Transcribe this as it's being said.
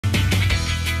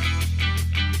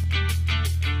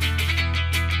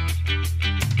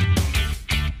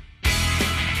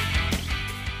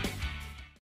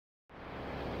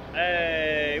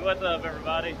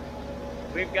everybody.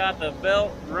 We've got the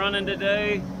belt running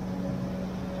today,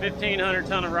 1,500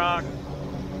 ton of rock.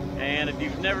 And if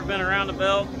you've never been around the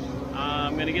belt,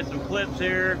 I'm gonna get some clips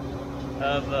here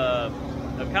of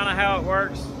kind of how it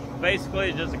works. Basically,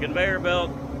 it's just a conveyor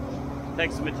belt,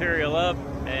 takes the material up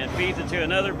and feeds it to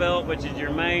another belt, which is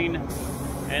your main,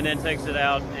 and then takes it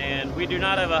out. And we do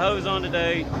not have a hose on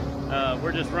today.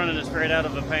 We're just running it straight out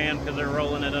of a pan because they're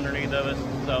rolling it underneath of us.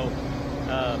 So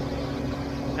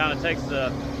kind of takes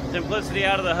the simplicity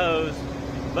out of the hose.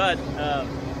 But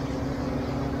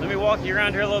let me walk you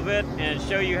around here a little bit and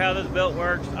show you how this belt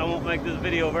works. I won't make this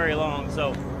video very long,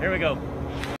 so here we go.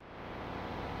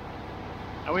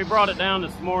 Now, we brought it down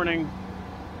this morning.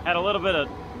 Had a little bit of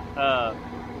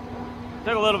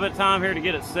took a little bit of time here to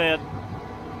get it set.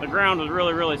 The ground was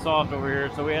really soft over here,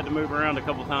 so we had to move around a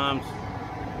couple times.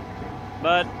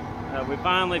 But we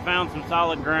finally found some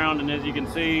solid ground, and as you can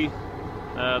see,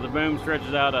 the boom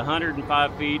stretches out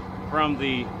 105 feet from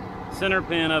the center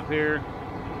pin up here,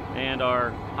 and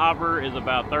our hopper is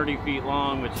about 30 feet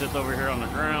long, which sits over here on the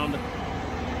ground.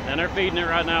 And they're feeding it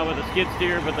right now with a skid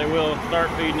steer, but they will start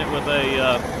feeding it with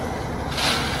a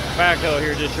backhoe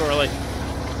here just shortly.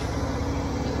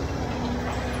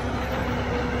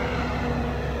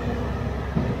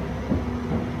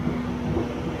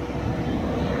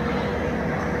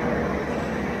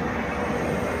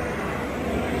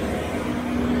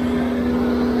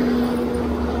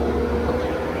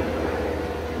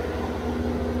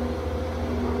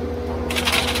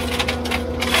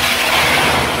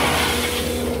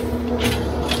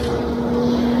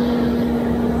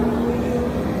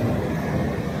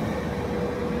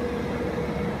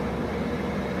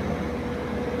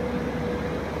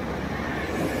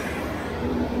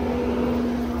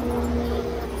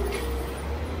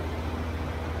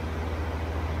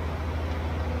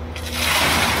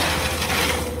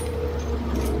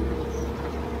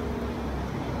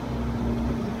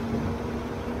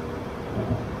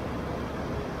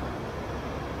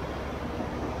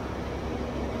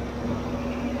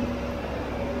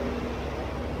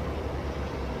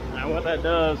 What that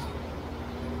does,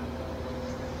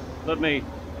 let me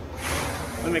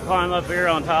climb up here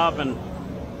on top and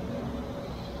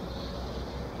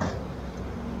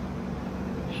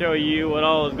show you what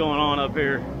all is going on up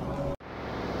here.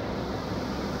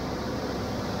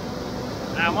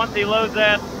 Now once he loads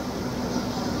that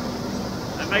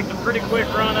makes a pretty quick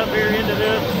run up here into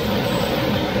this,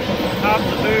 tops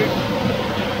the boot.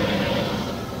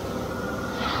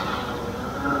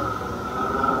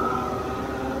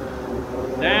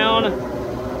 Down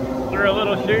through a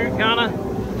little chute, kind of.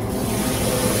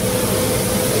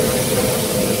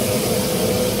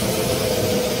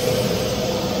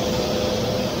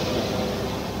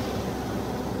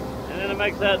 And then it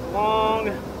makes that long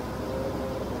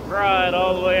ride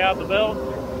all the way out the belt.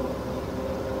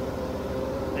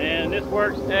 And this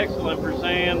works excellent for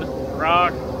sand,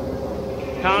 rock,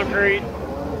 concrete.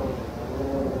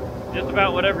 Just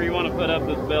about whatever you want to put up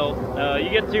this belt. You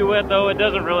get too wet though, it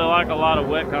doesn't really like a lot of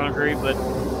wet concrete, but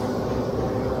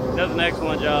it does an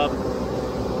excellent job.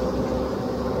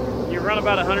 You run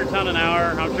about 100 ton an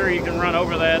hour. I'm sure you can run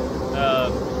over that.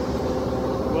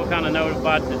 We'll kind of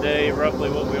notify today roughly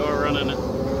what we are running it.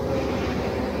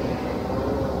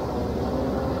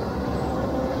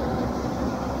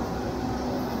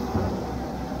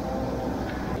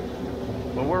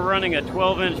 But we're running a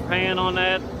 12-inch pan on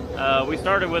that. We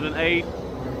started with an 8,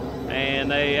 and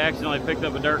they accidentally picked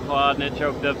up a dirt clod and it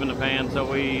choked up in the pan, so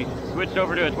we switched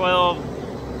over to a 12.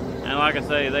 And like I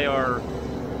say, they are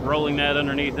rolling that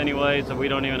underneath anyway, so we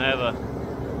don't even have a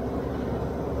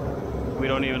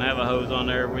hose on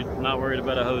there. We're not worried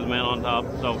about a hose man on top.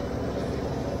 So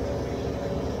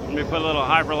let me put a little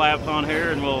hyperlapse on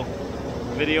here and we'll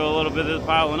video a little bit of this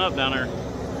piling up down there.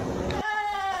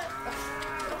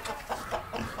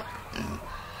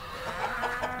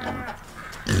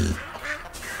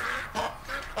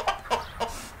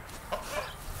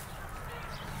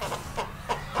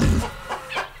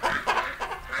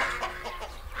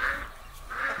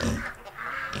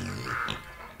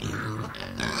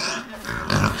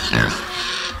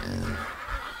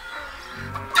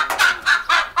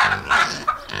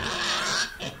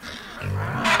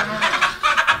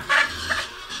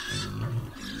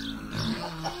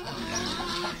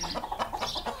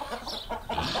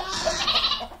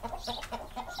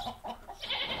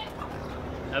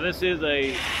 Now this is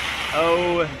a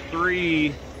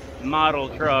 03 model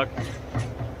truck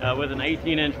with an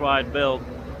 18-inch wide belt,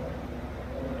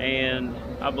 and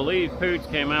I believe Poots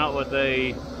came out with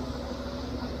a,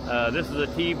 this is a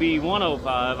TB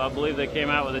 105, I believe they came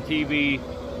out with a TB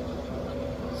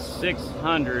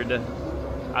 600,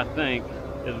 I think.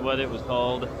 is what it was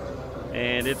called,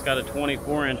 and it's got a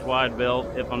 24-inch wide belt,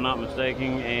 if I'm not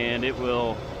mistaken, and it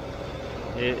will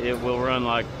run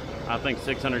like, I think,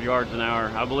 600 yards an hour.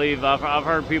 I believe I've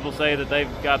heard people say that they've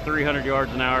got 300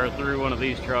 yards an hour through one of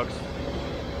these trucks.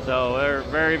 So they're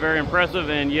very, very impressive,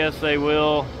 and yes, they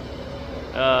will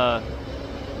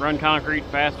run concrete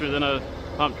faster than a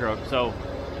pump truck. So,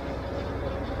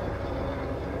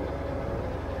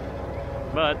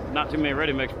 but not too many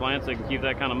ready mix plants that can keep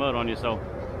that kind of mud on you. So,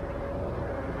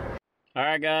 all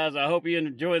right, guys, I hope you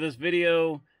enjoy this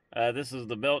video. This is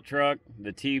the belt truck,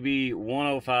 the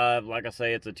TB105. Like I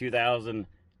say, it's a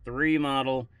 2003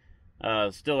 model.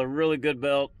 Still a really good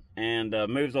belt, and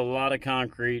moves a lot of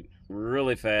concrete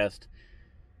really fast.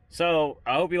 So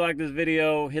I hope you like this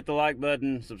video. Hit the like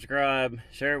button, subscribe,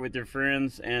 share it with your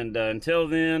friends, and until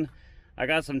then, I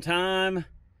got some time.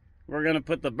 We're gonna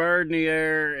put the bird in the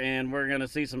air, and we're gonna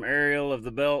see some aerial of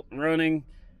the belt running.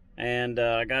 And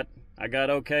I got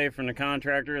okay from the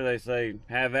contractor. They say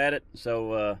have at it.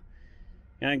 So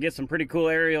gonna get some pretty cool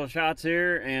aerial shots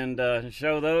here and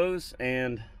show those,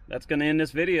 and that's gonna end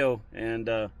this video. And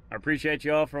I appreciate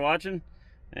you all for watching,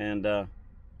 and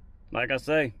like I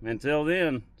say, until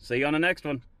then, see you on the next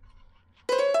one.